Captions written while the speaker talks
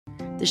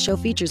This show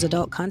features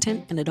adult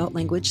content and adult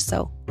language,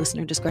 so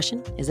listener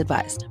discretion is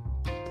advised.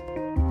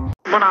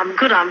 When I'm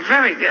good, I'm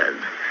very good.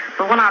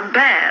 But when I'm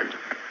bad,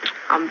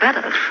 I'm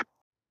better.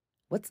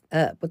 What's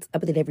up? What's up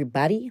with it,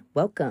 everybody?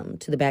 Welcome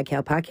to the Bad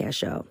Cow Podcast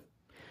Show.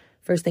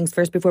 First things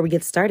first, before we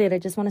get started, I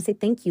just want to say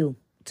thank you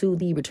to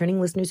the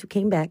returning listeners who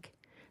came back,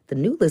 the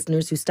new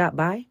listeners who stopped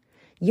by.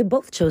 You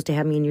both chose to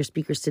have me in your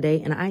speakers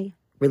today, and I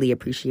really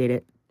appreciate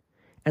it.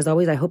 As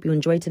always, I hope you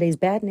enjoyed today's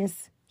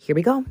badness. Here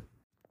we go.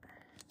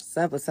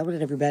 What's up with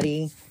it,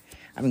 everybody?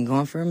 I've been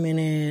gone for a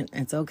minute.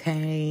 It's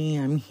okay.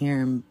 I'm here.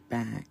 I'm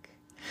back.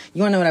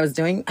 You want to know what I was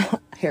doing?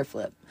 Hair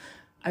flip.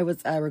 I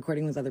was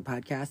recording with other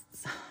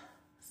podcasts.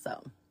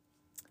 So,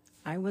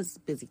 I was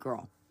busy,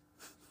 girl.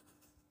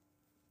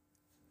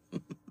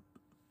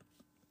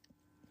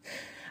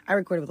 I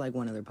recorded with like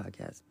one other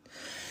podcast.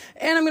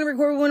 And I'm going to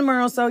record with one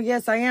tomorrow. So,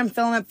 yes, I am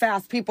filling up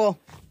fast, people.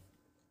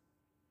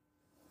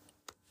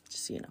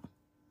 Just so you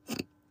know.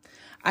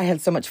 I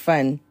had so much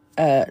fun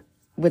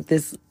with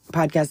this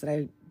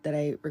podcast that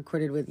I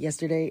recorded with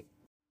yesterday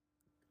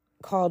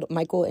called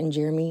Michael and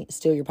Jeremy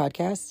Steal Your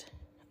Podcast.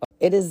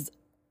 It is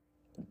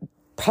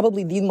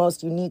probably the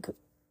most unique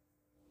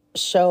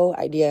show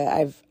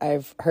idea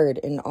I've heard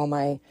in all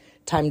my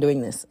time doing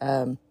this.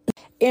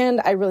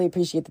 And I really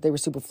appreciate that they were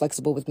super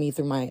flexible with me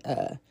through my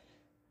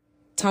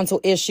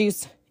tonsil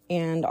issues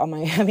and all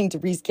my having to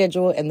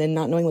reschedule and then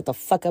not knowing what the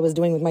fuck I was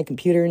doing with my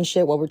computer and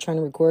shit while we're trying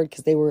to record,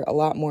 because they were a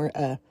lot more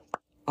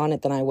on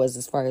it than I was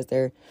as far as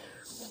their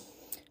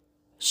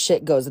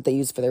shit goes that they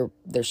use for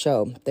their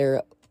show.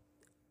 They're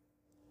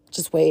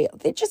just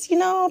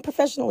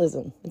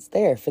professionalism. It's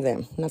there for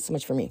them, not so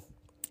much for me.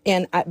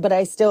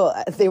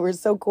 They were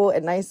so cool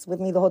and nice with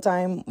me the whole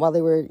time while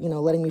they were,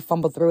 letting me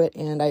fumble through it.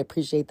 And I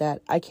appreciate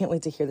that. I can't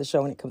wait to hear the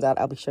show when it comes out.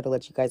 I'll be sure to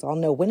let you guys all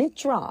know when it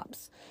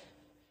drops.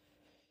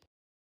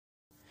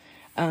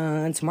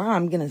 And tomorrow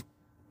I'm going to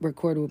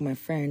record with my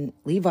friend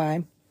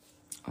Levi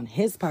on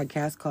his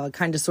podcast called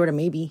Kinda Sorta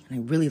Maybe. And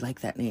I really like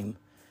that name.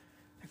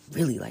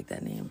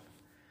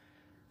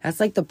 That's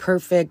like the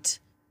perfect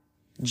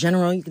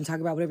general, you can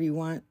talk about whatever you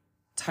want,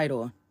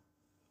 title.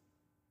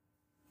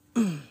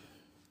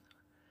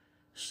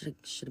 Should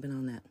have been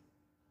on that.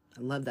 I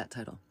love that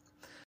title.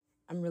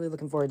 I'm really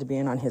looking forward to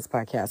being on his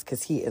podcast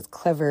because he is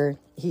clever,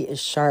 he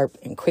is sharp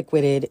and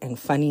quick-witted and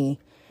funny.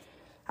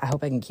 I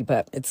hope I can keep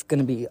up. It's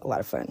going to be a lot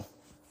of fun.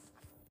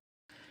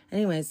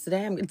 Anyways,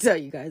 today I'm going to tell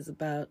you guys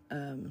about,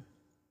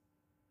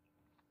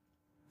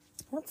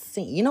 let's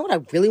see. You know what I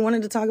really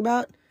wanted to talk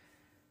about?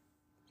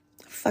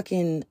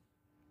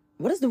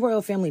 What is the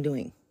royal family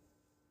doing?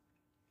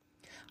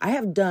 I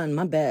have done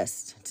my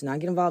best to not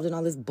get involved in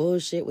all this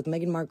bullshit with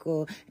Meghan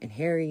Markle and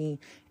Harry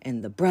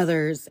and the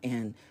brothers.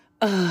 And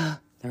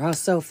they're all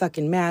so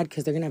fucking mad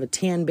because they're going to have a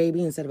tan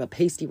baby instead of a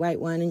pasty white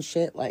one and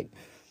shit.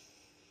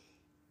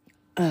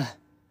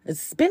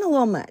 It's been a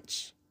little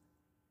much.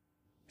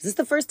 Is this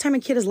the first time a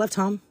kid has left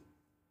home?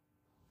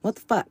 What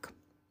the fuck?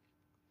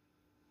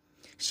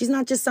 She's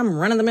not just some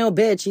run-of-the-mill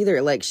bitch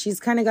either. She's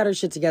kind of got her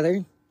shit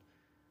together.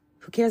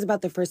 Who cares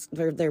about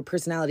their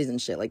personalities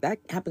and shit? That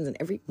happens in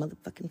every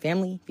motherfucking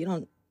family. If you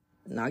don't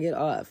knock it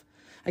off.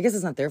 I guess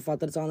it's not their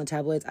fault that it's all in the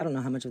tabloids. I don't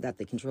know how much of that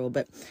they control.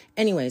 But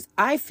anyways,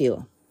 I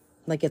feel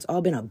like it's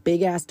all been a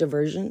big-ass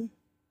diversion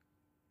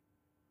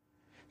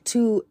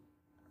to,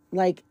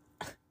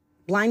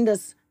 blind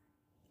us,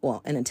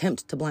 an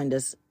attempt to blind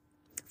us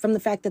from the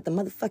fact that the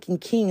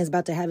motherfucking king is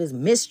about to have his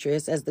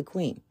mistress as the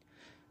queen.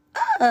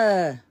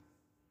 Bitch,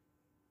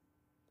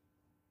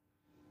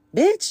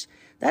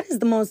 that is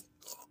the most...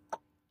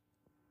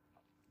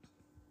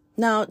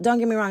 Now, don't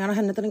get me wrong. I've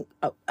had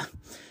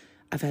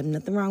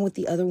nothing wrong with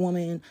the other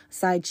woman,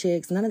 side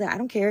chicks, none of that. I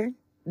don't care.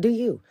 Do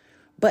you?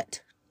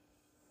 But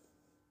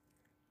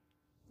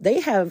they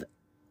have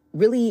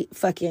really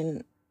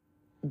fucking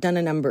done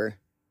a number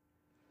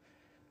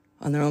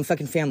on their own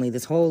fucking family.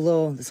 This whole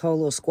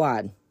little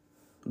squad,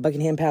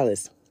 Buckingham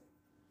Palace.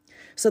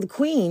 So the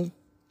queen,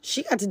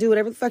 she got to do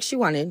whatever the fuck she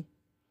wanted.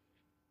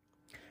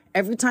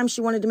 Every time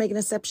she wanted to make an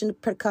exception to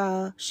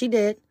protocol, she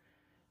did.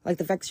 Like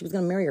the fact that she was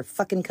going to marry her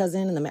fucking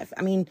cousin.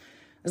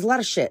 There's a lot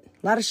of shit.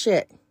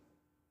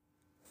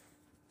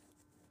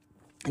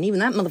 And even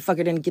that motherfucker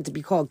didn't get to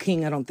be called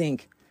king, I don't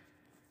think.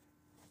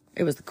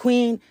 It was the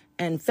queen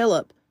and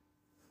Philip.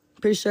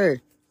 Pretty sure.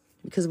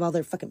 Because of all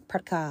their fucking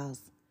protocols.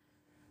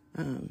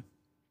 And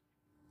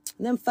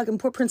then fucking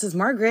poor Princess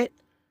Margaret.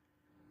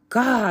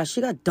 Gosh,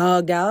 she got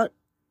dogged out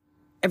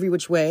every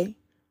which way.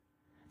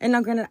 And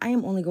now, granted, I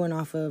am only going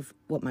off of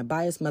what my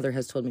biased mother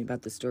has told me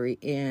about this story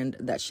and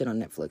that shit on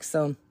Netflix.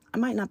 So I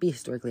might not be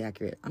historically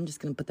accurate. I'm just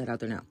going to put that out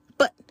there now.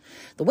 But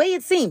the way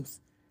it seems,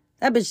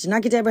 that bitch did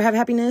not get to ever have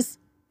happiness.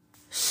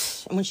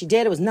 And when she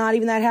did, it was not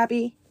even that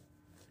happy.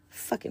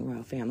 Fucking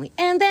royal family.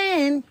 And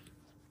then,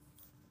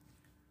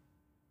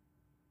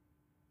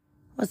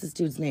 what's this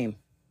dude's name?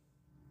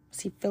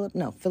 Was he Philip?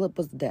 No, Philip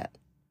was the dad.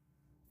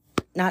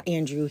 Not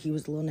Andrew. He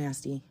was a little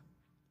nasty.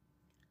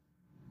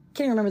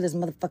 Can't even remember this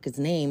motherfucker's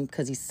name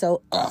because he's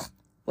so,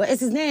 What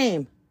is his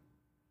name?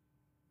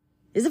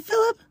 Is it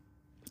Philip?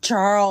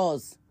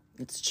 Charles.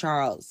 It's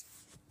Charles.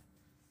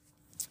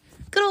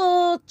 Good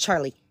old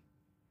Charlie.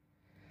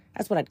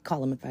 That's what I'd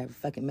call him if I ever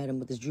fucking met him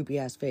with his droopy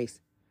ass face.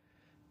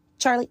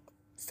 Charlie,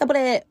 stop with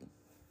it.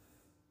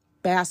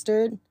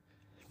 Bastard.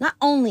 Not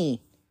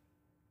only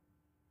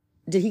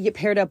did he get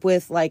paired up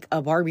with like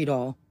a Barbie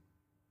doll,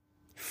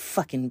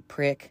 fucking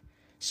prick.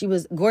 She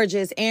was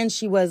gorgeous and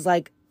she was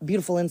like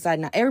beautiful inside.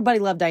 Now everybody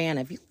loved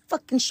Diana. If you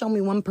fucking show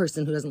me one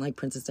person who doesn't like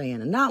Princess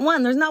Diana, not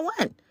one. There's not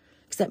one.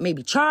 Except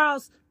maybe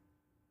Charles.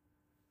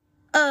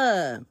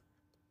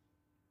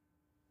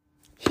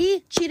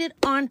 He cheated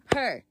on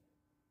her.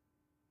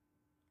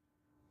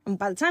 And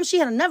by the time she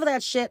had enough of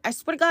that shit, I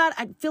swear to God,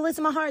 I feel this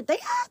in my heart. They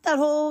had that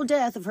whole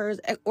death of hers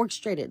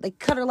orchestrated. They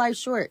cut her life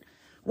short.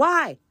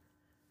 Why?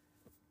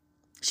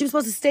 She was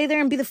supposed to stay there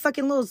and be the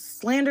fucking little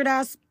slandered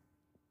ass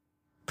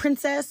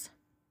princess.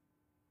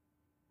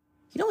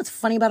 You know what's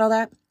funny about all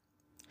that?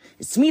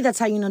 To me, that's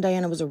how you know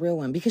Diana was a real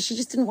one. Because she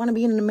just didn't want to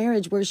be in a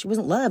marriage where she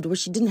wasn't loved, where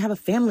she didn't have a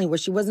family, where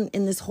she wasn't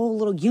in this whole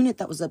little unit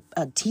that was a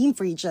team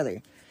for each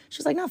other. She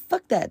was like, no,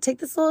 fuck that. Take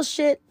this little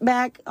shit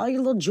back. All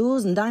your little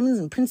jewels and diamonds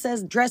and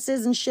princess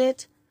dresses and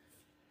shit.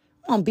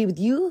 I want to be with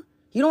you.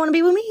 You don't want to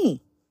be with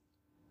me.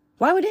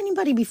 Why would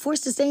anybody be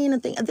forced to stay in a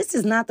thing? This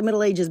is not the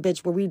Middle Ages,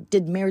 bitch, where we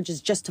did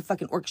marriages just to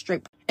fucking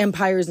orchestrate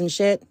empires and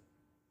shit.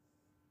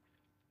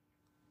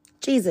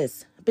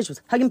 Jesus. Bitch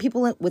was hugging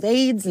people with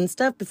AIDS and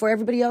stuff before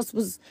everybody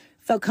else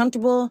felt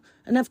comfortable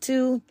enough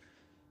to.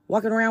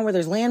 Walking around where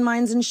there's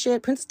landmines and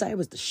shit. Princess Di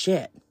was the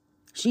shit.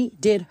 She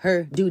did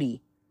her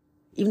duty.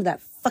 Even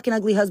that fucking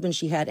ugly husband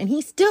she had. And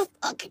he still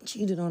fucking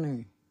cheated on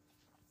her.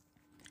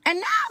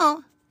 And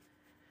now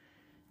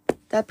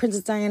that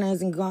Princess Diana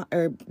isn't gone,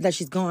 or that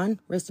she's gone,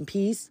 rest in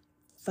peace.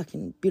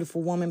 Fucking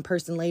beautiful woman,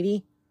 person,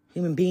 lady,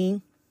 human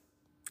being.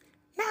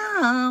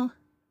 Now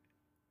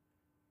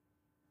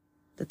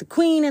that the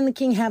queen and the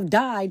king have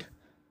died,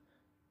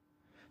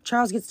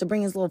 Charles gets to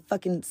bring his little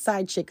fucking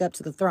side chick up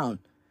to the throne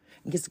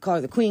and gets to call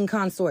her the queen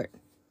consort.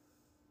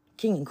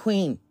 King and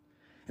queen.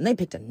 And they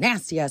picked a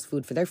nasty ass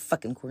food for their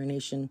fucking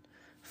coronation.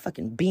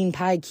 Fucking bean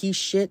pie quiche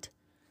shit.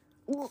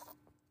 Ugh.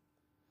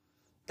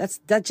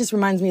 That just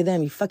reminds me of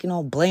them. You fucking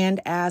all bland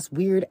ass,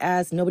 weird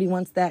ass, nobody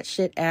wants that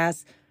shit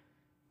ass.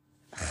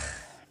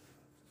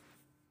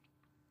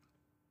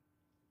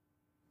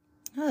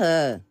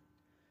 And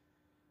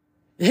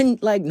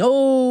like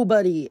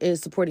nobody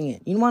is supporting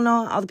it. You want to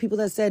know all the people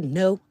that said,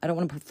 no, I don't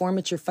want to perform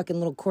at your fucking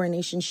little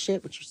coronation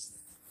shit with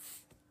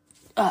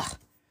your...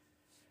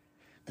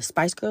 The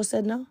Spice Girls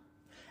said no.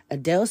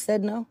 Adele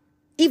said no.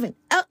 Even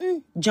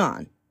Elton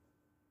John,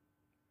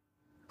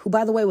 who,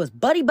 by the way, was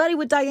buddy-buddy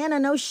with Diana.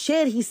 No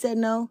shit, he said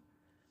no.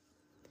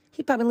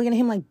 He probably looking at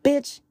him like,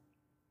 bitch.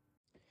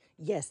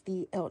 Yes,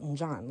 the Elton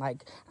John.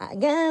 Like, I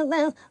guess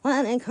that's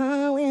why they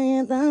call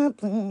it the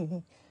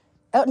blues.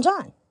 Elton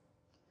John,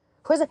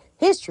 who has a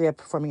history of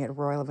performing at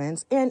royal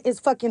events and is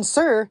fucking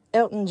Sir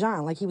Elton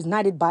John. Like, he was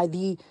knighted by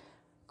the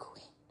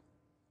Queen.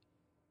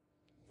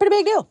 Pretty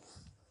big deal.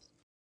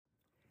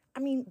 I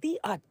mean, the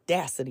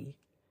audacity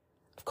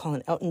of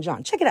calling Elton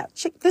John. Check it out.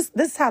 Check this.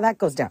 This is how that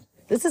goes down.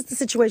 This is the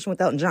situation with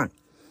Elton John,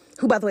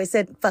 who, by the way,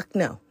 said, fuck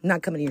no,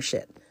 not coming to your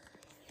shit.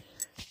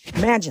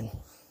 Imagine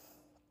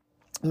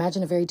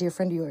a very dear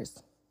friend of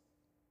yours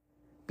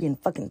being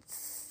fucking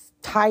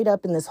tied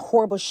up in this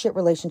horrible shit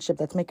relationship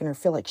that's making her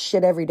feel like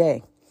shit every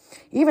day,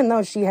 even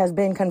though she has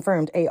been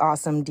confirmed a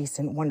awesome,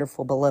 decent,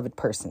 wonderful, beloved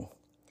person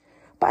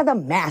by the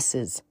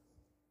masses,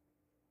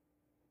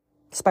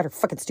 despite her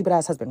fucking stupid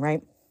ass husband,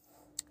 right?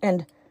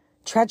 And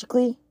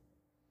tragically,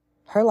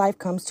 her life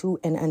comes to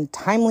an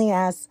untimely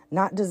ass,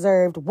 not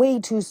deserved, way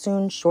too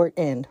soon, short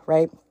end,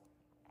 right?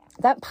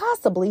 That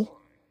possibly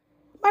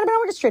might have been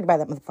orchestrated by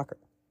that motherfucker.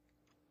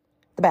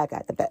 The bad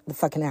guy, the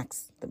fucking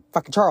ex, the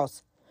fucking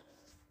Charles.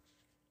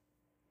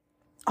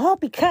 All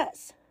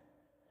because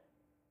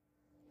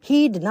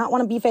he did not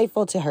want to be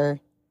faithful to her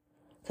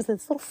because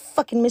this little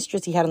fucking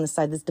mistress he had on the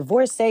side, this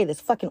divorcee,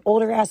 this fucking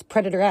older ass,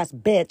 predator ass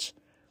bitch.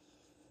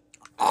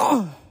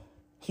 Oh.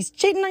 He's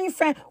cheating on your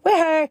friend with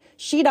her.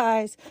 She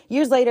dies.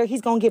 Years later, he's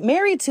going to get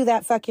married to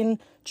that fucking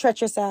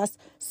treacherous ass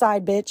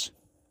side bitch.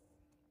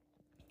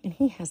 And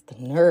he has the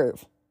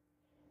nerve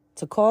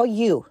to call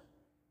you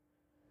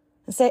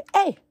and say,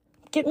 hey,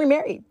 get me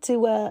married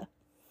to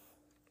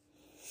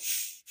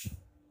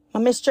my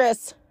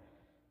mistress,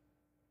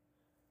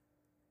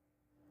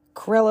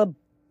 Corella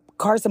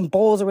Carson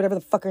Bowles or whatever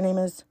the fuck her name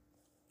is.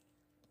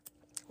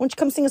 Why don't you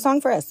come sing a song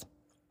for us?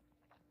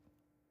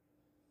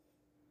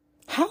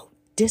 How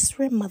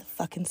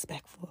motherfucking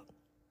respectful.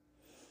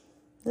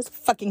 This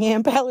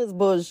Fuckingham Palace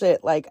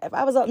bullshit. Like, if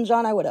I was Elton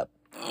John, I would have.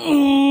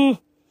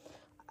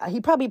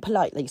 He probably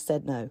politely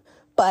said no,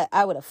 but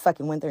I would have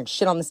fucking went there and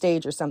shit on the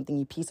stage or something,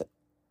 you piece of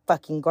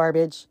fucking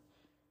garbage.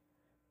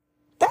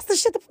 That's the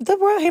shit the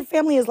royal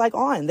family is like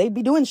on. They'd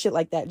be doing shit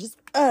like that. Just,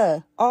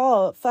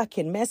 all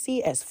fucking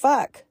messy as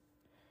fuck.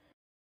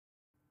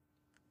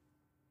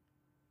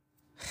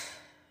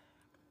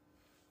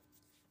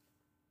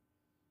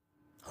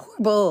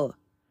 Horrible.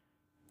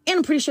 And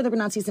I'm pretty sure they were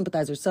Nazi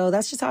sympathizers. So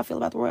that's just how I feel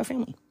about the royal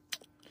family.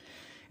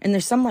 And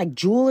there's some like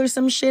jewel or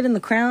some shit in the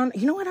crown.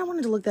 You know what? I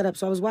wanted to look that up.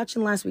 So I was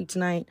watching Last Week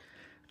Tonight.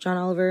 John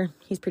Oliver,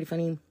 he's pretty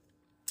funny.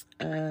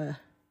 There's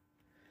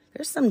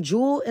some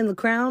jewel in the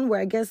crown where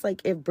I guess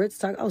like if Brits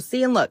talk, oh,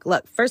 see and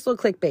look, first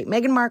little clickbait.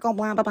 Meghan Markle,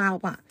 blah, blah, blah,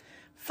 blah.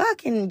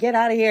 Fucking get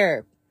out of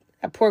here.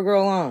 That poor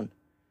girl alone.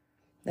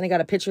 Then I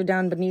got a picture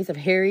down beneath of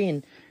Harry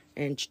and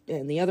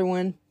the other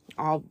one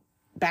all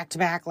back to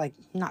back, like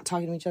not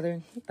talking to each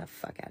other. Get the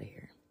fuck out of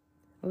here.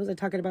 What was I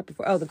talking about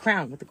before? Oh, the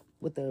crown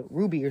with the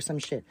ruby or some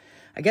shit.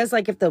 I guess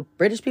like if the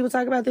British people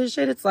talk about this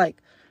shit, it's like,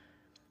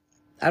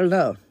 I don't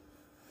know.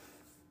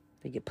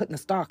 They get put in the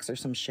stocks or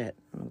some shit.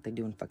 I don't know what they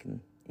do in fucking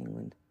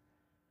England.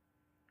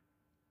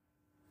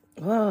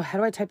 Oh, how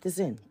do I type this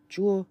in?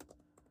 Jewel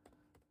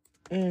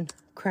and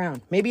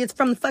crown. Maybe it's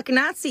from the fucking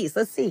Nazis.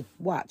 Let's see.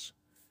 Watch.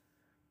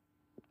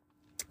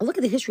 A look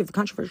at the history of the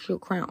controversial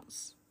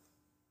crowns.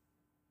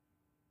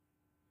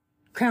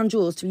 Crown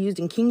jewels to be used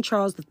in King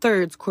Charles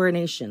III's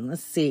coronation.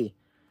 Let's see.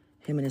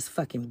 Him and his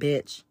fucking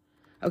bitch.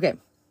 Okay.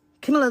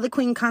 Camilla, the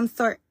queen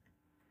consort,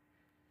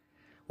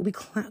 will be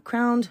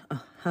crowned.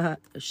 Oh,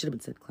 it should have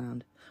been said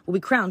clowned. Will be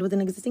crowned with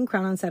an existing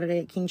crown on Saturday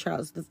at King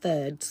Charles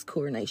III's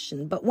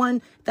coronation, but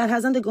one that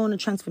has undergone a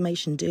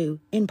transformation due,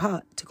 in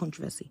part, to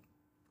controversy.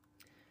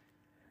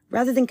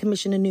 Rather than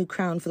commission a new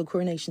crown for the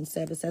coronation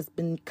service as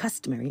been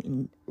customary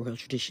in royal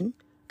tradition,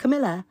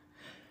 Camilla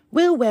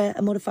will wear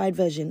a modified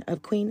version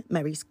of Queen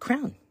Mary's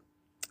crown.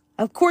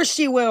 Of course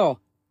she will!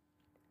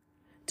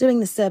 During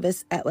the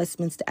service at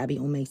Westminster Abbey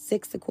on May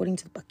 6th, according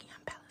to the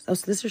Buckingham Palace. Oh,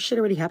 so this shit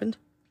already happened?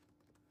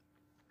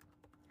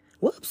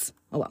 Whoops.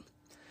 Oh, well.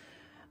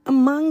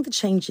 Among the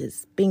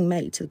changes being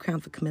made to the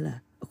crown for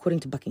Camilla, according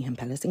to Buckingham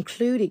Palace,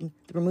 including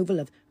the removal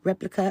of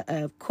replica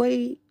of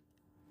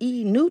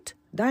Koh-i-Noot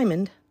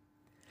diamond,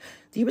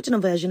 the original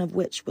version of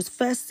which was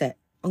first set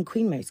on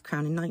Queen Mary's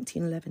crown in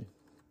 1911.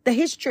 The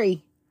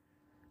history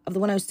of the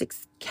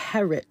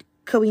 106-carat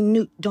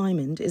Koh-i-Noot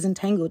diamond is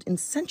entangled in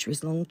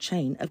centuries-long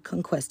chain of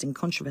conquest and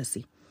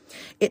controversy.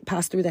 It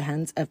passed through the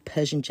hands of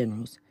Persian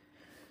generals,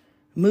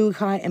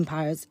 Mughal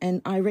empires,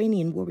 and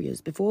Iranian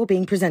warriors before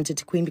being presented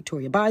to Queen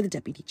Victoria by the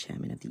deputy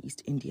chairman of the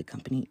East India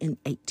Company in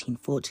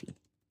 1840.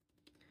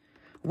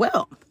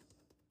 Well,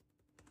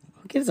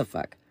 who gives a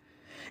fuck?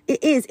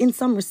 It is, in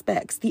some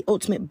respects, the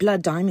ultimate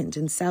blood diamond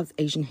in South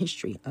Asian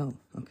history. Oh,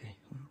 okay.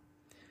 Well,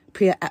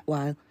 Priya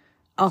Atwal,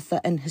 author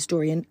and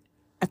historian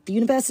at the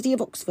University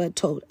of Oxford,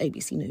 told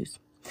ABC News.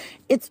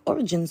 Its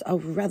origins are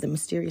rather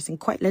mysterious and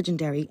quite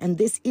legendary, and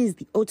this is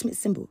the ultimate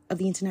symbol of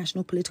the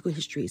international political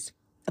histories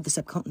of the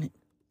subcontinent.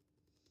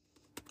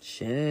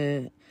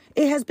 Shit.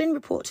 It has been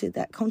reported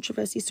that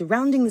controversy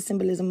surrounding the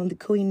symbolism of the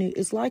Koh-i-Noot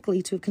is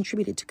likely to have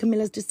contributed to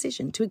Camilla's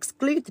decision to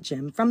exclude the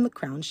gem from the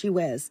crown she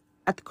wears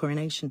at the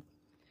coronation.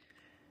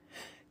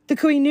 The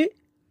Koh-i-Noot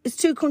is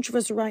too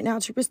controversial right now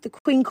to risk the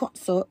Queen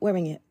Consort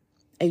wearing it.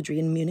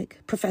 Adrian Munich,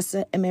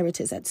 Professor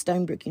Emeritus at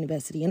Stonebrook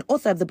University and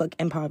author of the book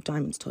Empire of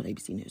Diamonds, told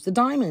ABC News. The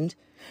diamond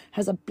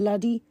has a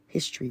bloody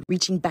history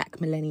reaching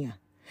back millennia,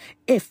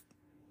 if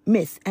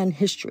myth and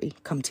history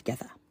come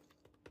together.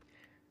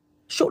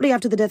 Shortly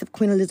after the death of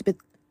Queen Elizabeth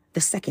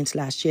II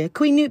last year,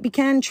 Koh-i-Noot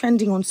began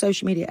trending on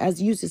social media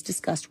as users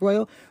discussed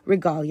royal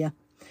regalia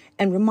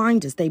and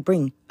reminders they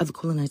bring of the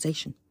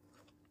colonization.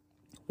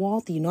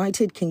 While the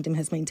United Kingdom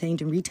has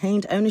maintained and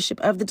retained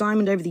ownership of the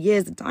diamond over the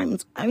years, the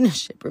diamond's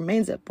ownership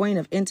remains a point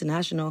of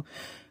international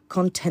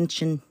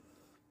contention.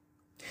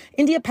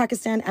 India,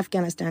 Pakistan,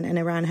 Afghanistan, and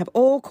Iran have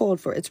all called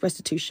for its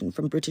restitution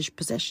from British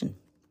possession.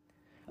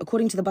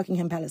 According to the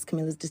Buckingham Palace,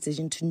 Camilla's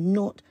decision to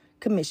not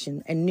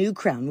commission a new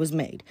crown was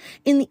made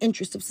in the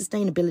interest of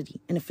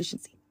sustainability and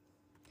efficiency.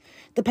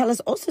 The palace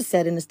also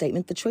said in a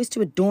statement the choice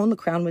to adorn the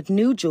crown with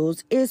new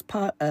jewels is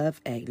part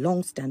of a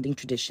long-standing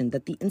tradition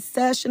that the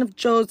insertion of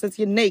jewels is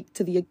unique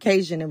to the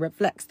occasion and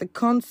reflects the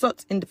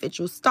consort's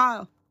individual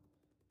style.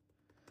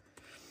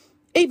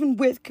 Even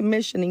with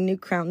commissioning new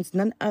crowns,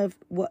 none of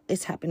what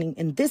is happening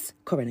in this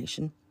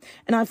coronation.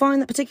 And I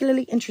find that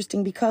particularly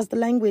interesting because the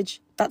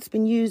language that's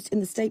been used in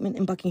the statement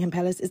in Buckingham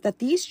Palace is that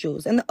these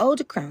jewels and the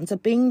older crowns are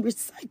being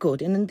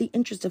recycled in the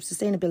interest of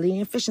sustainability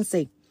and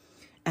efficiency,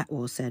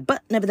 Atwal said.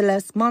 But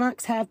nevertheless,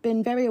 monarchs have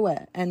been very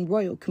aware and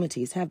royal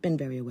committees have been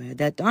very aware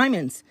that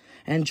diamonds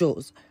and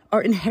jewels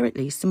are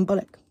inherently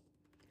symbolic.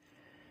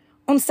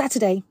 On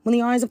Saturday, when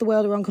the eyes of the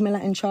world are on Camilla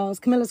and Charles,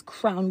 Camilla's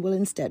crown will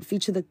instead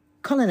feature the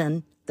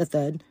Cullinan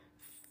III,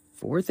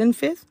 4th and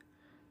 5th,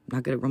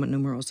 not good at Roman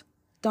numerals,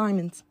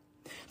 diamonds.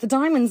 The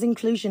diamonds'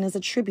 inclusion is a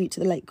tribute to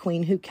the late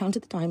Queen, who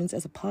counted the diamonds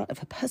as a part of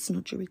her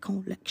personal jewelry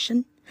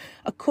collection,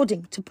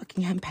 according to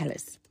Buckingham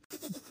Palace.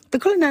 The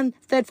Cullinan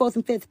 3rd, 4th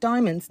and 5th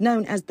diamonds,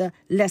 known as the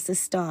Lesser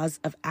Stars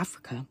of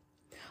Africa,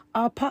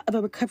 are part of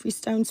a recovery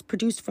stones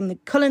produced from the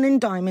Cullinan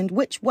diamond,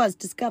 which was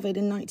discovered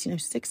in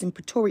 1906 in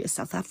Pretoria,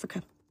 South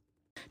Africa.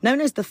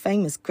 Known as the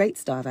famous Great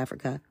Star of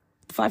Africa,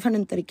 the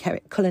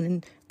 530-carat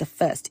Cullinan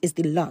I is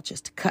the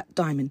largest cut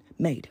diamond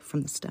made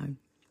from the stone.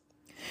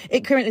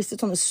 It currently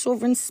sits on the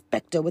sovereign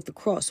spectre with the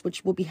cross,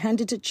 which will be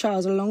handed to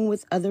Charles along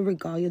with other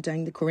regalia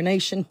during the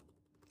coronation.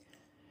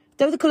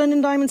 Though the Cullinan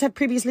diamonds had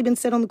previously been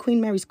set on the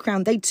Queen Mary's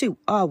crown, they too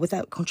are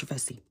without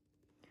controversy.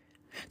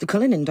 The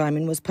Cullinan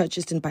diamond was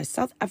purchased by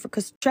South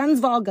Africa's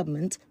Transvaal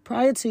government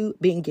prior to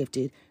being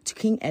gifted to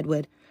King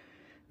Edward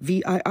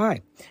VII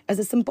as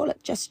a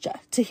symbolic gesture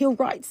to heal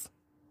riots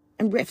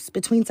and rifts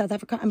between South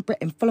Africa and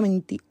Britain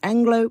following the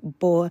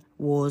Anglo-Boer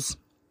Wars.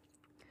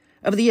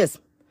 Over the years,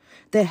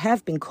 there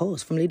have been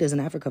calls from leaders in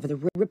Africa for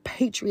the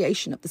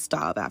repatriation of the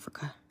Star of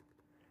Africa.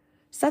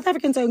 South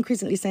Africans are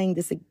increasingly saying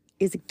this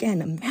is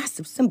again a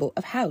massive symbol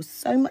of how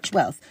so much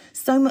wealth,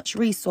 so much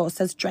resource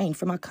has drained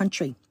from our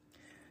country,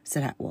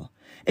 said Atwell.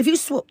 If you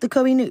swap the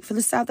Koh-i-Noor for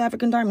the South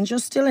African diamonds, you're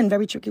still in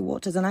very tricky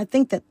waters, and I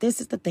think that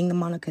this is the thing the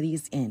monarchy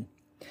is in,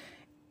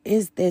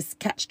 is this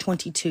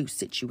catch-22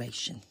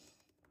 situation.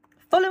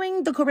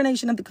 Following the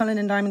coronation of the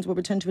Cullinan diamonds will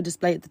return to a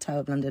display at the Tower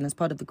of London as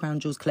part of the Crown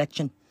Jewels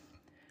collection.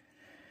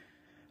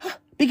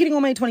 Beginning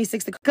on May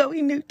 26th, the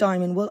Koh-i-Noor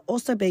diamond will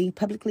also be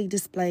publicly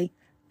displayed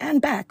and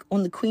back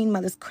on the Queen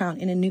Mother's crown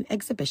in a new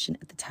exhibition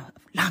at the Tower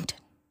of London.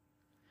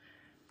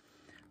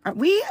 Are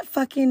we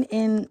fucking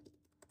in...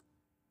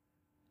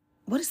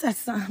 What is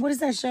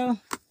that show?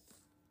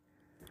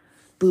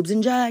 Boobs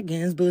and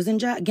Dragons,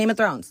 Game of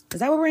Thrones.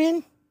 Is that what we're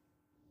in?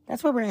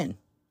 That's what we're in.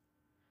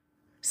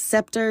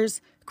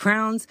 Scepters,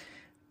 crowns.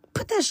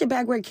 Put that shit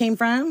back where it came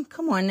from.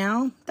 Come on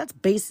now. That's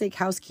basic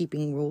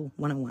housekeeping rule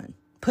 101.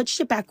 Put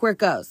shit back where it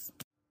goes.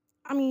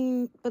 I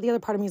mean, but the other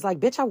part of me is like,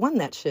 bitch, I won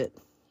that shit.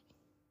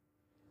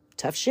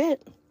 Tough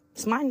shit.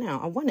 It's mine now.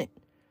 I won it.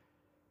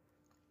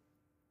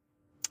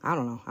 I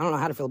don't know. I don't know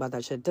how to feel about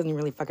that shit. It doesn't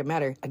really fucking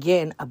matter.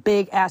 Again, a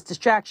big ass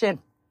distraction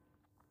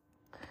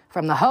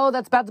from the hoe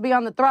that's about to be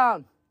on the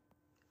throne.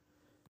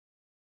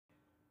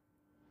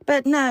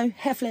 But no,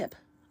 hair flip.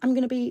 I'm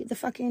going to be the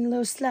fucking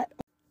little slut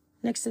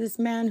next to this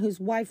man whose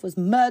wife was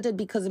murdered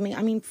because of me.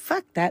 I mean,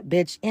 fuck that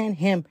bitch and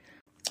him.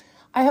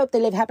 I hope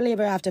they live happily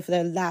ever after for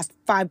their last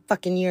 5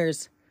 fucking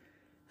years.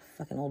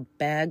 Fucking old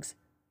bags.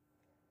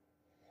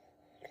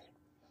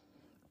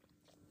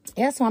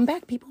 Yeah, so I'm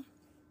back, people.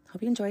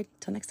 Hope you enjoyed.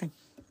 Till next time.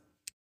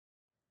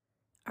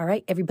 All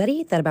right,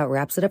 everybody, that about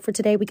wraps it up for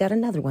today. We got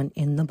another one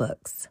in the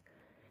books.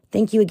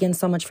 Thank you again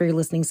so much for your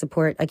listening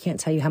support. I can't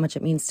tell you how much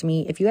it means to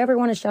me. If you ever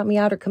want to shout me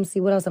out or come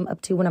see what else I'm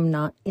up to when I'm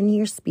not in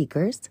your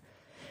speakers,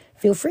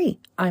 feel free.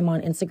 I'm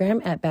on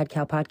Instagram at Bad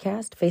Cow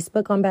Podcast,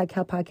 Facebook on Bad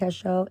Cow Podcast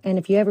Show. And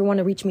if you ever want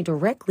to reach me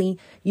directly,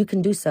 you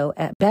can do so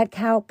at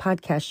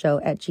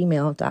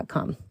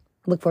badcowpodcastshow@gmail.com.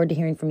 Look forward to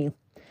hearing from you.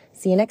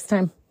 See you next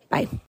time.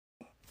 Bye.